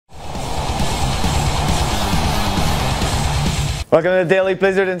Welcome to the Daily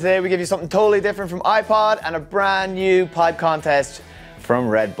Blizzard, and today we give you something totally different from iPod and a brand new pipe contest from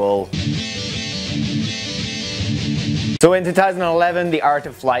Red Bull. So in 2011, The Art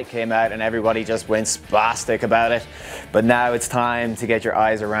of Flight came out and everybody just went spastic about it. But now it's time to get your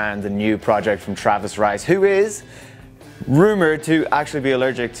eyes around the new project from Travis Rice, who is rumored to actually be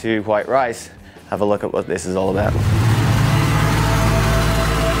allergic to white rice. Have a look at what this is all about.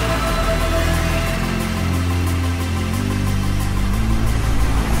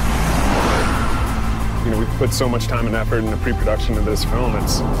 We've put so much time and effort into pre-production of this film.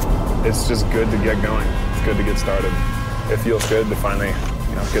 It's just good to get going. It's good to get started. It feels good to finally,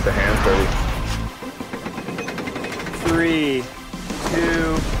 get the hands dirty. 3,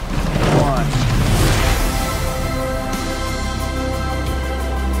 2, 1.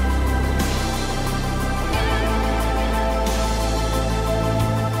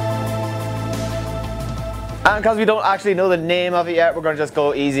 And because we don't actually know the name of it yet, we're going to just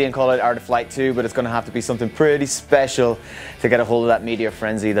go easy and call it Art of Flight 2, but it's going to have to be something pretty special to get a hold of that media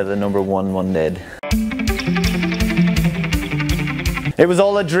frenzy that the #1 one did. It was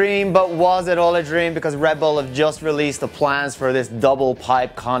all a dream, but was it all a dream? Because Red Bull have just released the plans for this double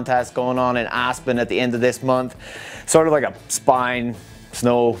pipe contest going on in Aspen at the end of this month. Sort of like a spine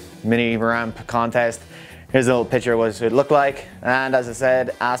snow mini ramp contest. Here's a little picture of what it should look like. And as I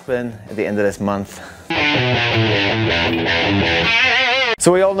said, Aspen at the end of this month.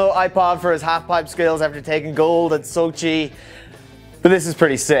 So we all know iPod for his half-pipe skills after taking gold at Sochi. But this is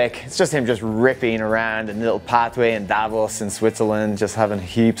pretty sick. It's just him just ripping around in a little pathway in Davos in Switzerland, just having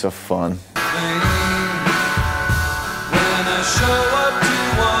heaps of fun.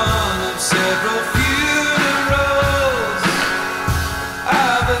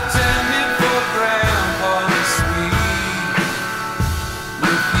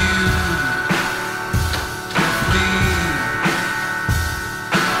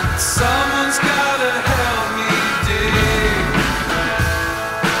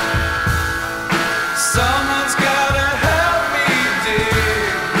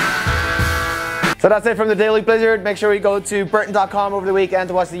 So that's it from the Daily Blizzard. Make sure you go to burton.com over the weekend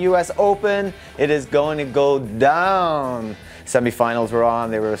to watch the US Open. It is going to go down. Semi-finals were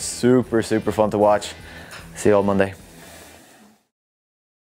on. They were super fun to watch. See you all Monday.